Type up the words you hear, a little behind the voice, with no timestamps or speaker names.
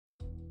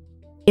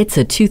It's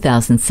a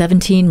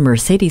 2017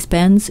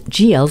 Mercedes-Benz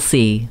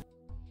GLC.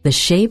 The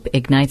shape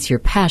ignites your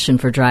passion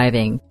for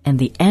driving, and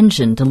the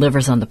engine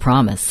delivers on the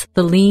promise.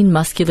 The lean,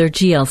 muscular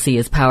GLC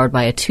is powered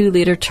by a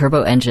 2-liter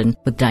turbo engine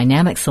with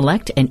Dynamic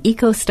Select and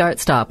Eco Start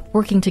Stop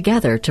working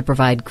together to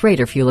provide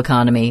greater fuel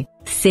economy.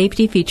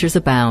 Safety features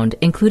abound,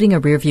 including a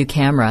rear-view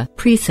camera,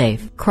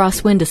 pre-safe,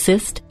 crosswind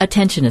assist,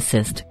 attention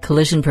assist,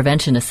 collision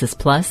prevention assist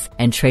plus,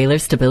 and trailer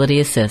stability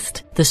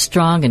assist. The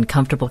strong and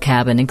comfortable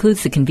cabin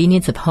includes the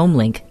convenience of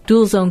HomeLink,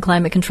 dual-zone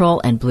climate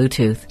control, and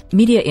Bluetooth.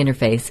 Media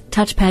interface,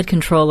 touchpad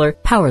controller,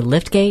 power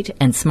liftgate,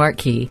 and smart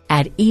key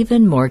add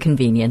even more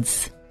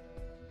convenience.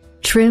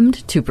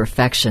 Trimmed to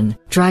perfection.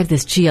 Drive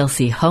this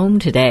GLC home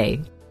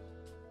today.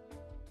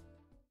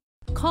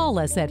 Call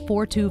us at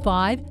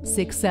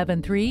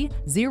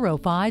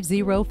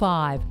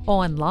 425-673-0505,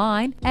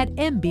 online at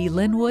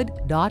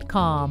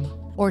mblynnwood.com,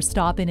 or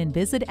stop in and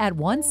visit at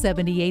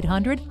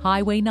 17800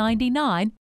 Highway 99,